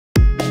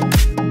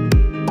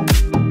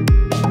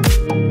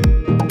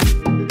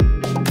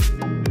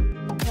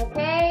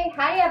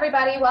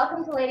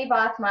welcome to Lady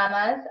Boss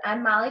Mamas.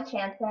 I'm Molly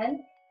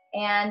Chanson,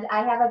 and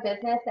I have a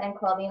business and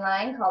clothing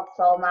line called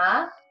Soul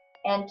Ma,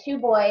 and two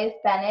boys.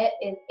 Bennett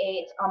is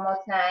 8, almost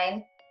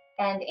 9,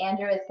 and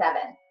Andrew is 7.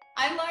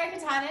 I'm Laura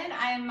Katanen.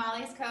 I am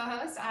Molly's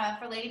co-host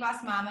for Lady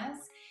Boss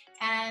Mamas,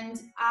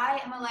 and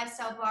I am a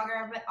lifestyle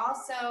blogger, but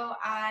also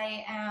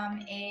I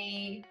am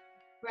a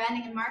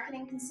branding and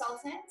marketing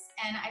consultant,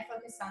 and I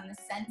focus on the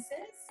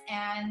senses.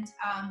 And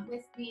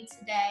with me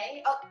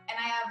today, and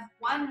I have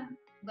one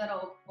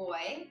little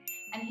boy,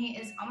 and he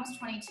is almost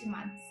 22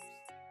 months.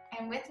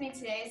 And with me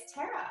today is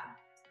Terah.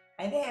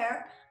 Hi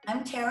there,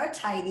 I'm Terah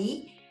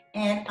Tidy,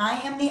 and I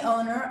am the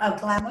owner of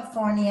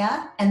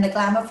Glamifornia and the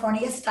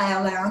Glamifornia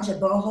Style Lounge, a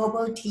boho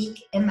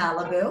boutique in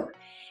Malibu.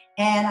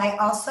 And I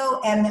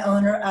also am the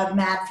owner of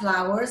Mad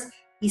Flowers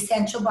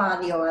Essential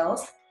Body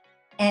Oils.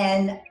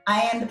 And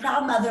I am the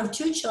proud mother of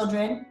 2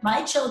 children.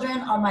 My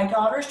children are, my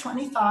daughter's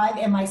 25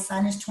 and my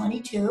son is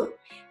 22.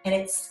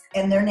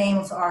 And their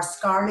names are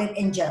Scarlett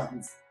and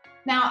Jones.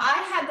 Now,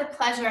 I had the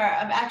pleasure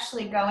of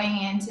actually going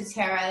into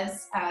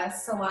Terah's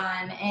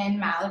salon in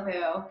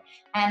Malibu,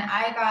 and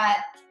I got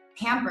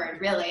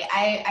pampered, really.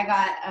 I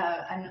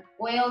got an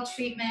oil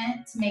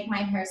treatment to make my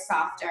hair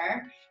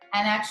softer,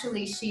 and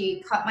actually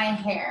she cut my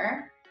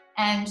hair,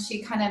 and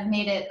she kind of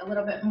made it a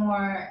little bit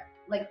more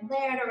like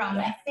layered around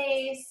my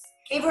face.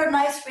 Gave her a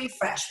nice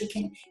refresh.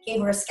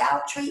 Gave her a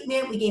scalp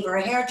treatment. We gave her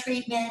a hair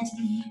treatment.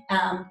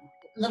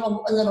 A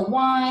little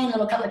wine, a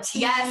little cup of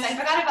tea. Yes, I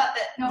forgot about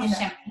the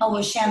champagne. Oh, it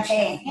was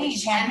champagne.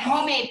 And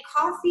homemade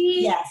coffee.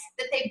 Yes.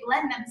 That they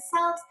blend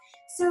themselves.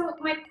 So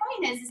my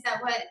point is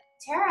that what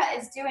Terah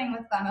is doing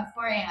with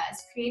Glamifornia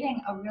is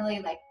creating a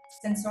really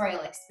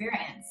sensorial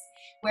experience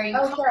where you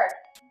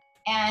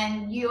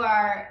and you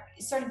are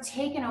sort of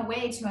taken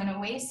away to an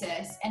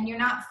oasis, and you're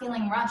not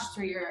feeling rushed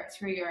through your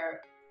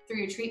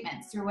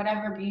treatments, through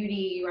whatever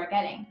beauty you are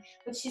getting.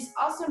 But she's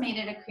also made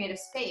it a creative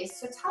space.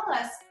 So tell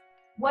us,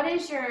 what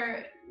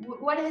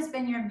has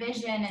been your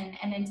vision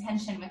and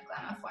intention with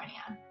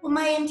Glamifornia? Well,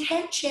 my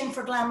intention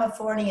for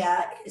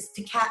Glamifornia is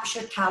to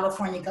capture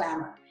California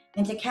glamour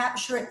and to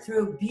capture it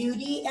through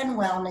beauty and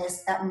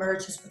wellness that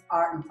merges with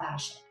art and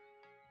fashion.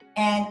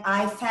 And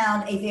I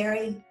found a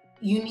very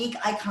unique,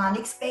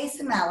 iconic space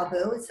in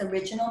Malibu. It's the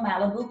original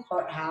Malibu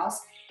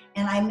courthouse.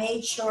 And I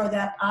made sure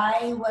that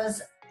I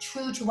was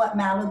true to what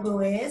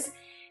Malibu is.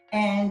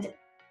 And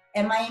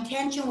my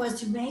intention was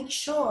to make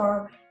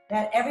sure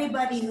that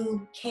everybody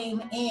who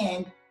came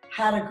in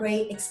had a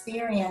great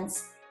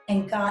experience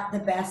and got the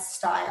best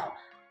style.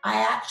 I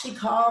actually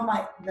call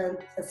the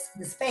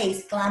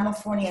space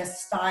Glamifornia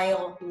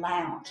Style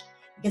Lounge,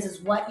 because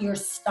it's what your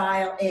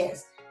style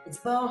is. It's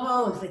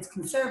boho, if it's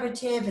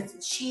conservative, if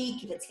it's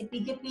chic, if it's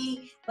hippy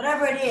dippy,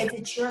 whatever it is,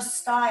 it's your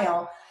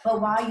style. But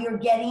while you're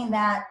getting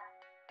that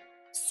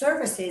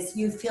services,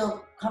 you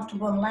feel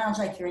comfortable in the lounge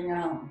like you're in your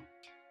home.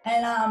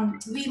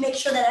 And we make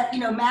sure that,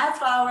 Mad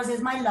Flowers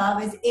is my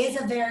love, is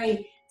a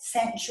very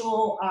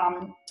sensual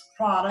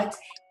product.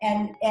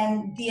 And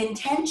the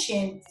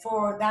intention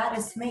for that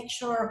is to make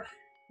sure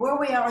where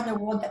we are in the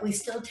world that we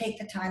still take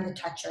the time to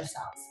touch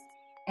ourselves.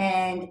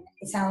 And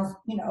it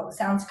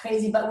sounds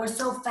crazy, but we're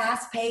so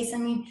fast paced. I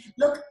mean,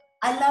 look,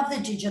 I love the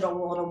digital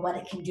world and what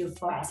it can do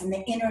for us and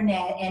the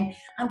internet. And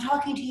I'm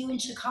talking to you in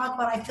Chicago,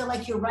 but I feel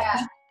like you're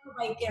right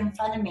there in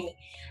front of me.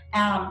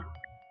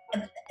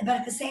 But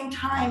at the same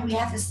time, we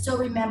have to still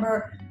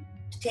remember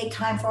to take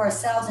time for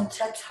ourselves and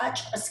to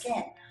touch our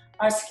skin.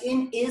 Our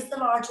skin is the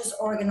largest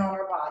organ on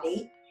our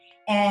body,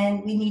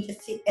 and we need to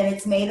see, and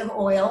it's made of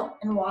oil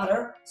and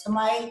water. So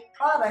my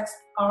products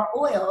are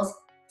oils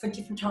for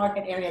different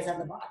target areas of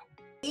the body.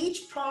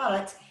 Each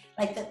product,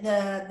 like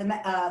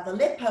the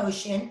lip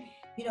potion,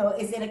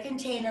 is in a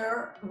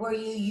container where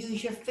you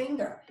use your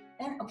finger.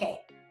 And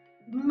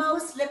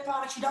most lip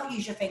products you don't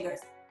use your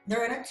fingers.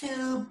 They're in a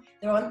tube,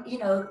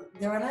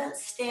 they're in a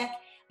stick,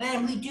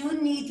 and we do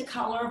need the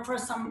color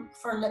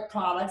for lip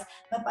products,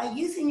 but by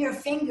using your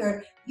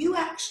finger, you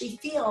actually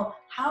feel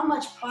how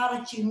much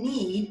product you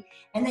need,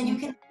 and then you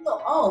can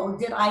feel,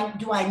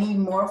 do I need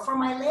more for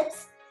my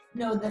lips?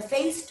 No, the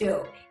face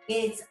do.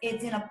 It's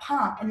in a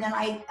pump, and then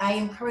I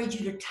encourage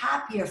you to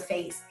tap your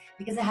face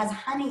because it has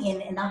honey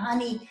in it, and the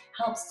honey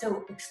helps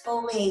to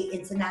exfoliate.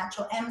 It's a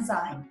natural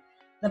enzyme.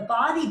 The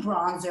body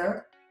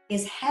bronzer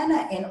is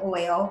henna in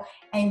oil,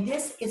 and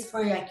this is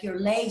for your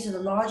legs or the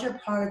larger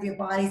part of your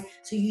body,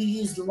 so you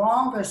use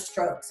longer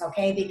strokes,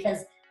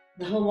 because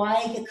the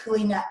Hawaii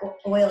kukui nut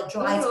oil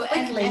dries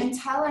quickly. And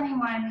tell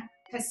anyone,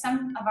 because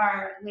some of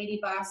our Lady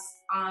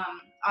Boss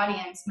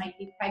audience might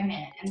be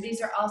pregnant, and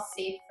these are all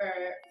safe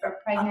for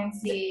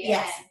pregnancy.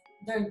 Yes,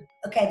 they're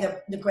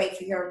great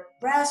for your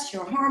breasts,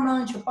 your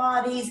hormones, your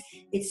bodies.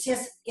 It's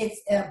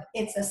a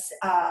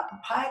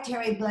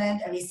proprietary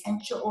blend of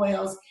essential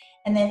oils,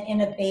 and then in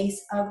a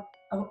base of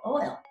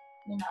oil,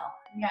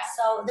 Yeah.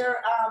 So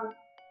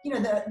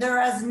they're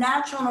as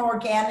natural and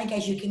organic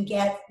as you can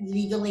get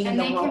legally in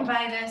the world. And they can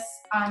buy this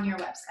on your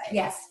website.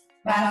 Yes.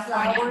 Mad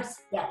Flowers.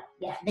 Yeah.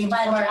 They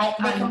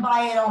can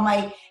buy it on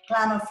my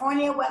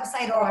Glamifornia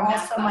website or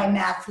also my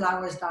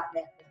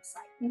madflowers.net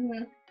website.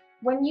 Mm-hmm.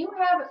 when you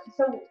have,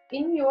 so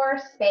in your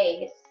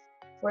space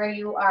where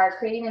you are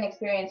creating an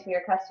experience for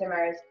your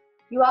customers,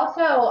 you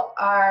also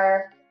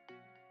are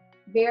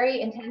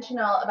very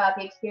intentional about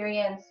the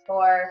experience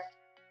for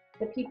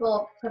the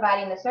people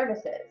providing the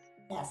services.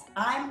 Yes,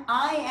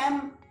 I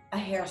am a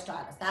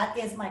hairstylist. That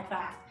is my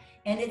craft.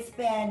 And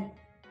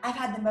I've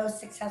had the most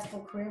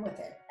successful career with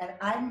it. And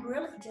I'm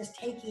really just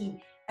taking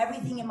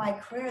everything in my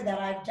career that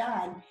I've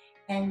done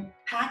and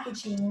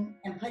packaging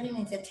and putting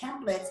into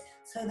templates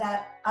so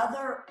that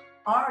other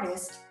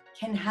artists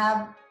can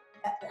have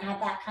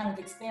that kind of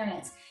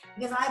experience.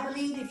 Because I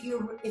believe if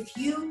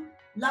you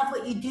love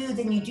what you do,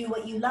 then you do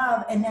what you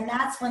love, and then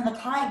that's when the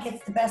client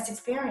gets the best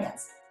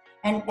experience.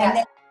 And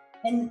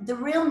the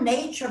real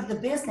nature of the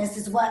business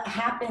is what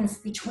happens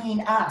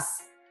between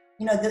us.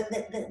 You know,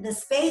 the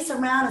space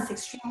around is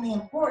extremely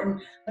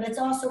important, but it's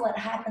also what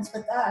happens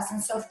with us.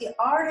 And so if the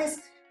artist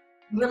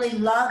really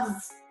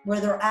loves where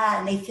they're at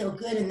and they feel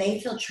good and they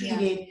feel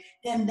treated,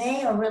 then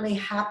they are really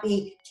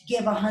happy to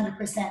give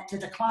 100% to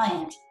the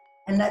client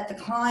and let the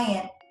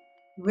client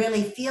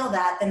really feel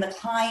that. Then the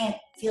client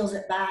feels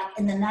it back.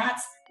 And then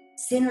that's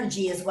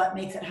synergy is what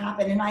makes it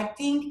happen. And I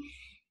think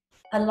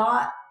a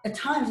lot of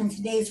times in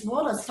today's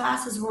world, as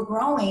fast as we're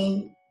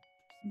growing,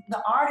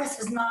 the artist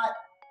is not,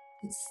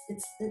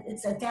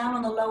 it's a down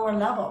on the lower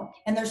level,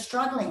 and they're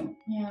struggling.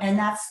 And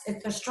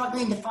they're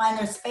struggling to find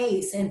their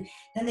space, and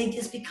then they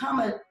just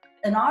become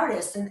an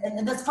artist,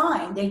 and that's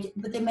fine.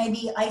 But they may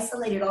be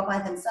isolated all by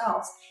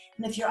themselves.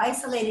 And if you're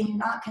isolated and you're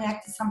not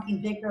connected to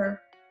something bigger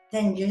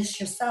than just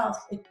yourself,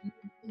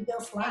 you go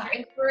flat.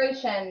 Your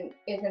inspiration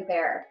isn't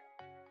there.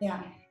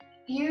 Yeah.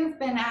 You've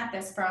been at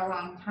this for a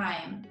long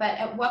time, but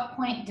at what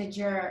point did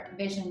your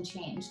vision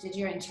change? Did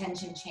your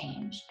intention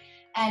change?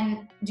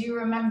 And do you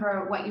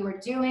remember what you were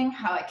doing,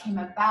 how it came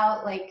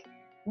about, like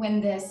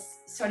when this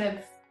sort of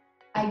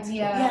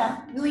idea?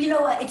 Yeah, well, you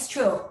know what? It's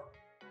true.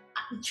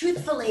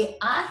 Truthfully,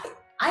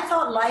 I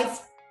thought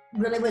life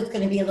really was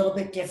going to be a little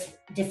bit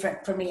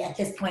different for me at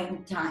this point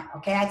in time.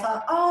 Okay, I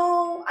thought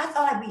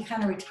I'd be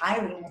kind of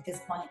retiring at this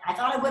point. I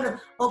thought I would have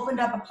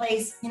opened up a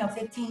place,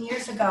 15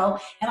 years ago,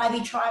 and I'd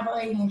be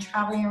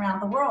traveling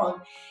around the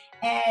world.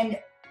 And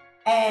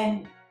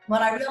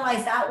when I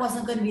realized that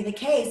wasn't going to be the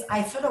case,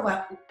 I sort of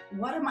went,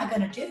 what am I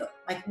going to do?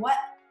 Like, what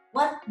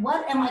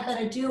am I going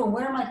to do, and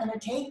where am I going to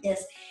take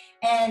this?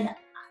 And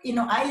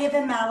I live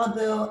in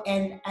Malibu,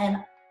 and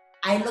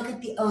I look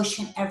at the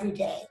ocean every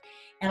day.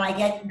 And I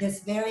get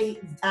this very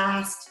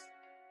vast,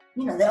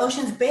 the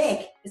ocean's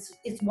big,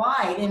 it's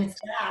wide and it's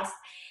vast.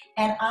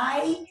 And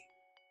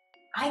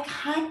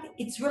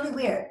it's really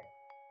weird.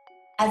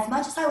 As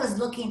much as I was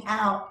looking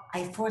out,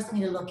 it forced me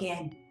to look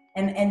in.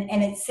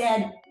 And it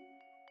said,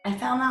 I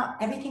found out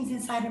everything's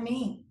inside of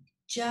me.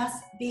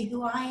 Just be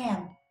who I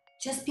am.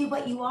 Just be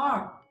what you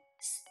are.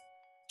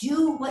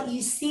 Do what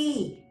you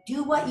see.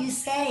 Do what you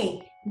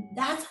say.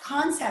 That's a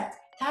concept.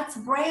 That's a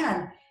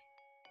brand.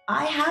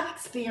 I have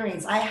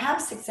experience, I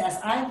have success,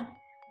 I've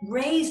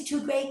raised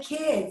 2 great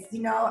kids,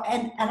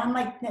 and I'm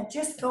like,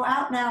 just go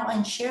out now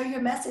and share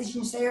your message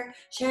and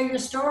share your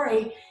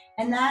story.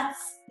 And that's,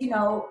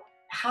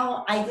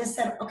 how I just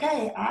said,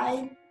 okay,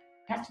 I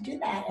have to do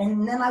that.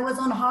 And then I was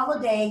on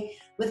holiday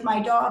with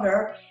my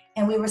daughter,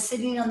 and we were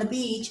sitting on the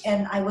beach,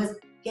 and I was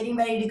getting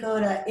ready to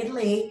go to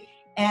Italy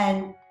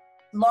and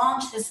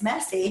launch this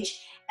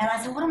message. And I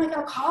said, what am I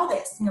going to call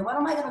this? What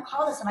am I going to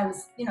call this? And I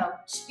was,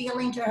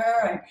 spieling to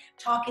her and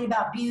talking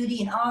about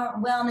beauty and art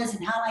and wellness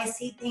and how I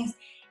see things.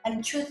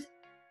 And truth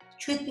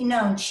be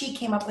known, she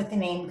came up with the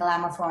name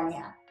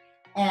Glamifornia.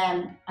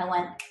 And I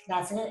went,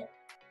 that's it.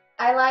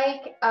 I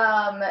like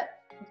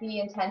the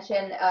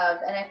intention of,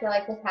 and I feel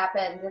like this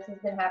has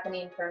been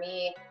happening for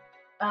me,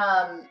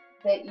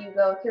 that you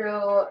go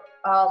through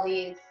all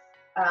these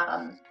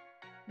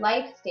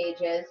life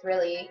stages,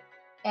 really,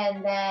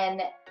 and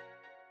then,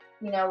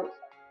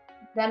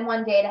 then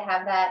one day to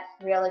have that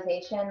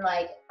realization,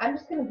 like, I'm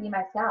just going to be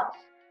myself.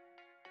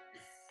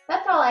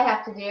 That's all I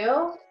have to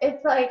do.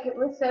 It's like, it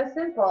was so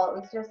simple.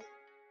 It was just,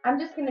 I'm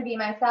just going to be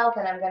myself,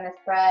 and I'm going to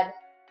spread,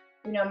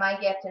 my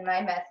gift and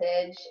my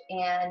message.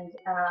 And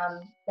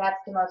that's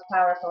the most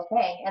powerful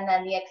thing. And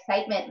then the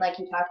excitement, like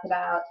you talked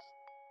about,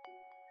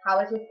 how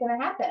is this going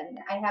to happen?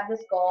 I have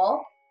this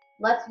goal.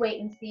 Let's wait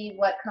and see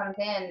what comes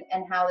in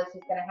and how this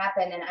is going to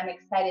happen. And I'm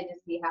excited to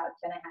see how it's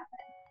going to happen.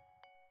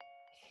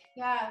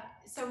 Yeah.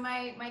 So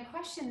my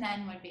question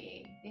then would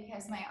be,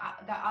 because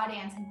the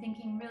audience, I'm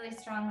thinking really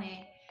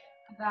strongly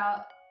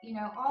about,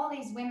 all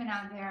these women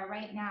out there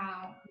right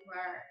now who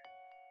are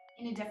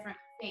in a different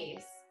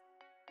phase.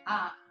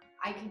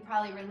 I can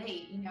probably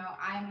relate.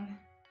 I'm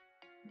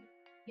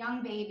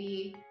young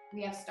baby.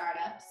 We have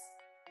startups.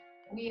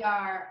 We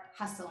are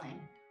hustling.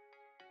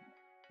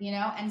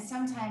 And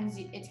sometimes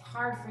it's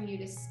hard for you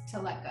to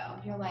let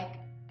go.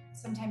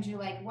 Sometimes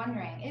you're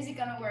wondering, is it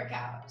going to work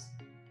out?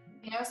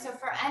 So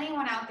for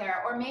anyone out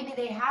there, or maybe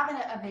they have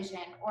a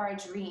vision or a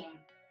dream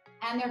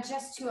and they're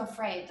just too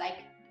afraid,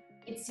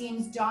 it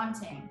seems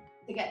daunting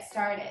to get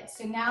started.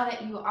 So now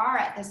that you are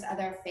at this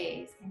other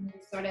phase and you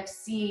sort of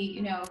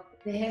see,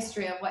 the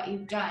history of what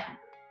you've done,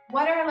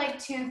 what are like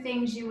 2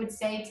 things you would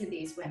say to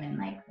these women,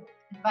 like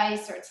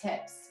advice or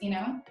tips, you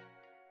know?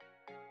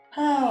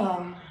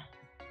 Oh,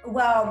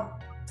 well,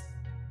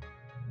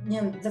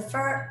 the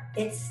first,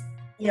 it's,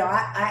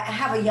 I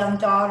have a young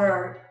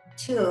daughter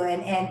too,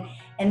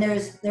 and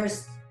there's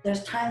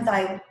times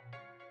I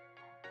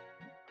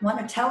want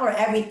to tell her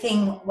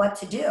everything what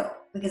to do,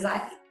 because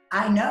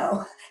I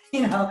know,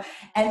 and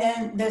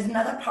then there's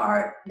another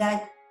part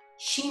that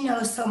she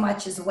knows so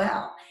much as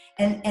well,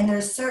 and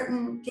there's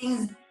certain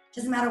things,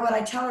 doesn't matter what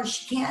I tell her,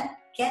 she can't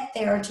get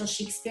there until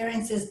she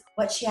experiences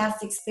what she has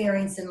to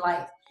experience in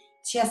life.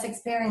 She has to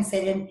experience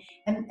it,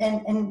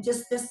 and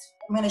just this,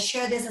 I'm going to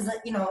share this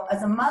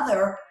as a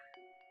mother.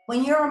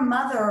 When you're a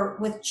mother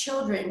with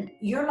children,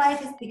 your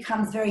life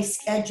becomes very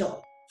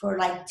scheduled for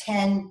like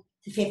 10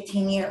 to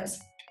 15 years.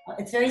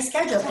 It's very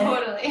scheduled.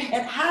 Totally.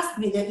 It has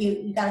to be that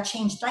you got to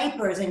change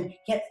diapers and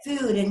get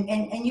food,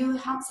 and you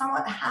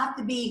somewhat have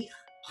to be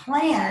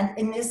planned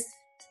in this,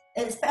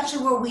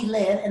 especially where we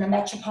live in a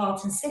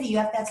metropolitan city. You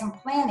have to have some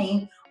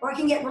planning, or it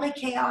can get really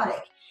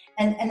chaotic.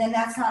 And then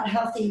that's not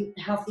healthy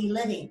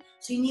living.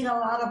 So you need a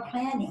lot of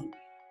planning.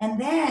 And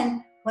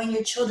then when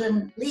your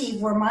children leave,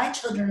 where my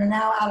children are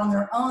now out on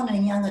their own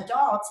and young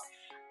adults,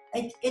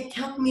 it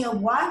took me a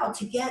while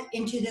to get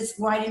into this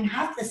where I didn't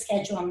have to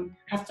schedule and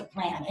have to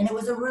plan. And it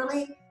was a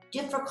really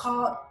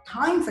difficult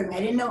time for me.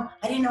 I didn't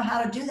know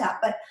how to do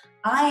that. But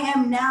I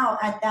am now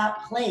at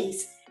that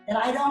place that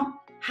I don't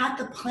have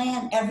to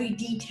plan every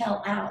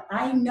detail out.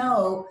 I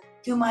know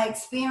through my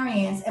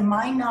experience and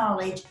my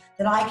knowledge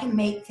that I can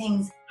make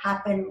things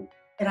happen,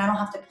 and I don't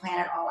have to plan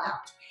it all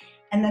out.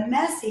 And the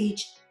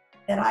message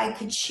that I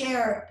could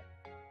share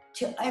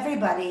to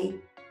everybody,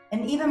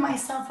 and even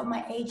myself at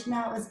my age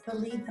now, is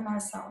believe in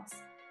ourselves.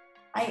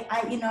 I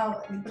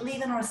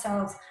believe in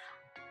ourselves.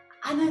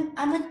 I'm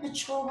a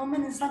mature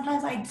woman, and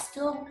sometimes I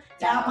still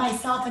doubt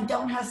myself and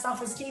don't have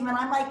self-esteem. And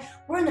I'm like,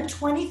 we're in the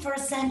 21st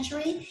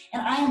century,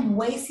 and I am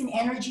wasting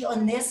energy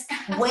on this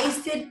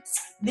wasted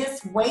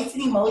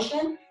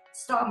emotion.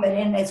 Stop it.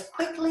 And as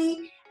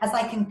quickly as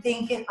I can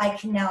think it, I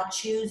can now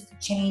choose to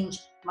change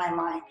my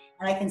mind,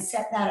 and I can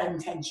set that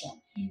intention.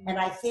 And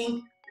I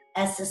think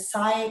as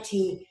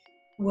society,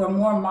 we're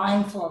more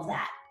mindful of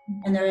that,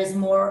 and there is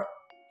more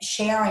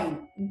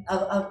sharing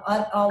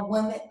of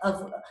women,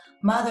 of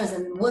mothers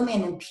and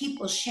women and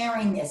people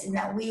sharing this, and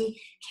that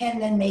we can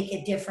then make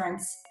a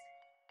difference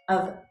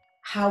of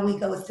how we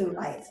go through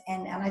life.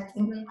 And I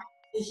think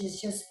this is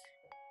just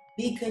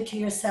be good to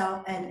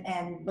yourself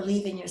and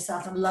believe in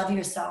yourself and love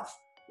yourself.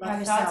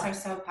 Our thoughts are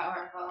so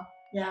powerful.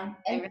 Yeah.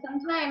 And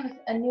sometimes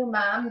a new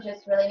mom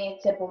just really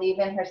needs to believe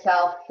in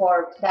herself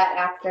for that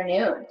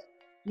afternoon.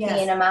 Yes.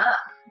 Being a mom,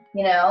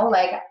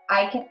 like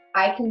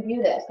I can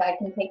do this. I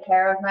can take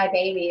care of my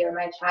baby or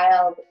my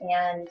child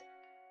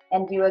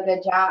and do a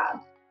good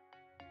job.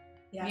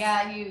 Yes.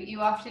 Yeah,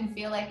 you often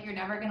feel like you're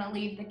never going to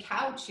leave the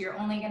couch. You're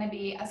only going to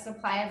be a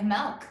supply of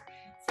milk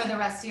for the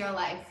rest of your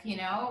life,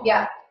 Yeah.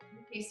 Whatever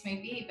the case may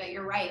be, but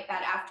you're right,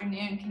 that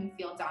afternoon can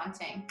feel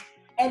daunting.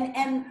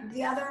 And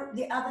the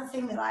other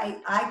thing that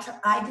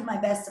I do my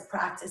best to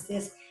practice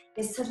this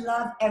is to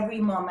love every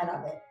moment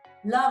of it.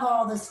 Love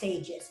all the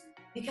stages,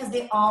 because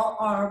they all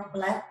are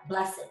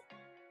blessed,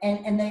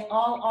 and they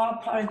all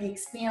are part of the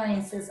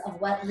experiences of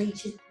what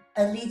leads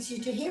you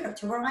to here,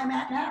 to where I'm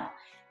at now,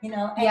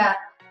 and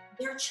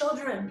they're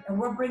children, and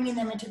we're bringing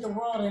them into the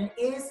world, and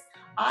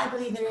I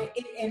believe that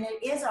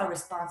it is our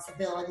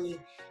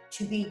responsibility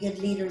to be good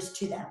leaders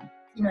to them.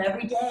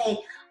 Every day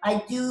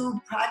I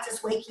do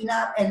practice waking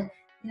up and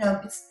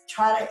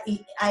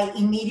I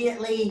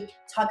immediately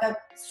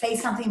say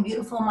something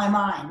beautiful in my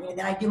mind.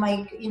 Then I do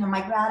my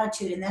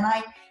gratitude, and then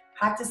I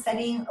practice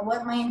setting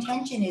what my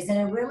intention is, and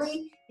it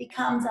really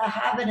becomes a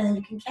habit, and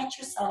you can catch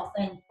yourself.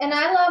 And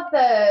I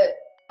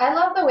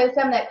love the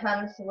wisdom that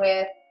comes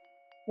with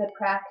the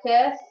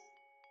practice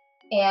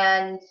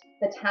and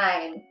the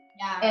time.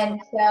 Yeah.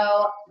 And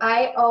so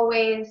I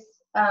always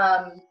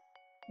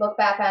look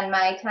back on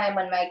my time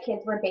when my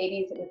kids were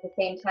babies. It was the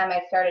same time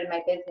I started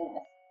my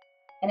business.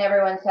 And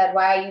everyone said,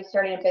 why are you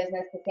starting a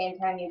business the same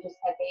time you just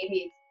had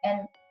babies?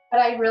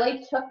 But I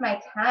really took my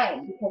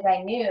time, because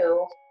I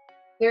knew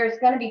there's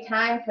going to be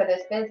time for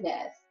this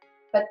business.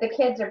 But the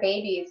kids are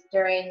babies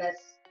during this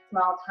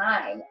small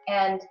time.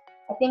 And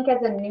I think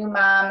as a new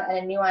mom and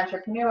a new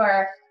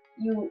entrepreneur,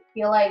 you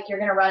feel like you're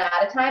going to run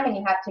out of time and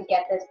you have to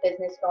get this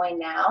business going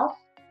now.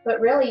 But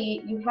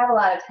really, you have a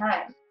lot of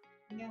time.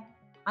 Yeah.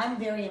 I'm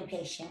very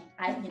impatient.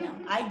 I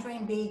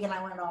dream big and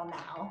I want it all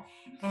now.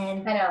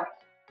 And I know.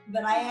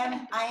 But I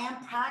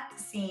am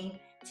practicing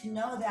to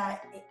know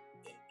that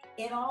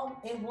it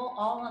will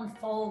all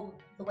unfold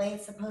the way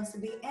it's supposed to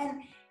be,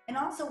 and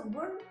also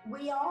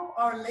we all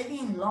are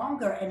living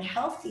longer and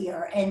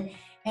healthier, and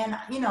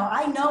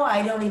I know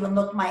I don't even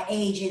look my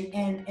age,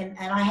 and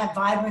I have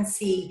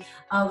vibrancy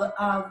of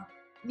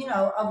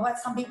what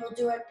some people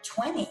do at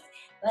 20,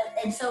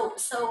 and so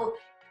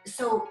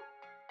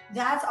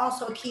that's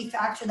also a key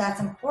factor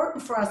that's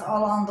important for us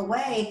all along the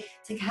way,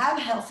 to have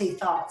healthy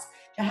thoughts,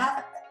 to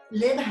have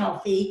live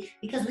healthy,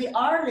 because we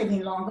are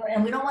living longer,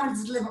 and we don't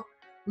want to live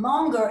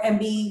longer and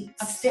be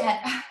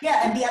upset.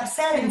 Yeah, and be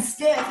upset and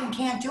stiff and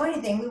can't do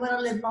anything. We want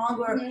to live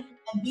longer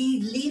and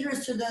be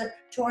leaders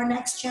to our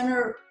next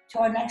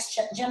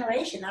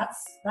generation.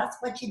 That's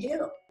what you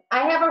do.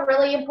 I have a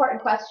really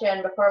important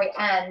question before we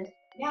end,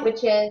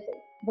 which is,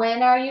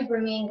 when are you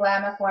bringing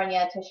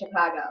Glamifornia to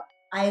Chicago?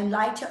 I'd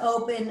like to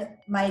open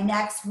my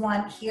next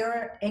one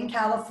here in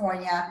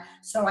California,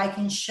 so I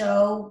can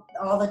show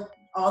all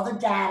the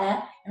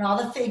data and all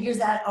the figures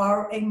that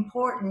are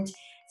important,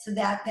 so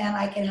that then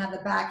I can have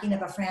the backing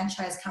of a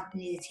franchise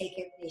company to take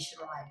it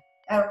nationwide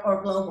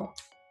or global.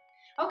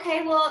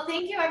 Okay, well,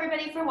 thank you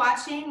everybody for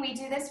watching. We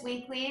do this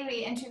weekly.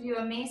 We interview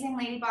amazing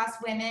Lady Boss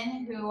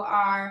women who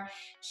are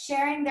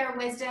sharing their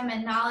wisdom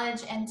and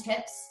knowledge and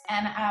tips.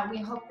 And we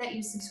hope that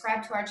you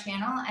subscribe to our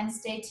channel and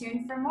stay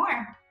tuned for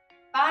more.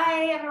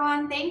 Bye,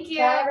 everyone. Thank you.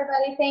 Bye,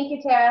 everybody. Thank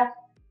you, Terah.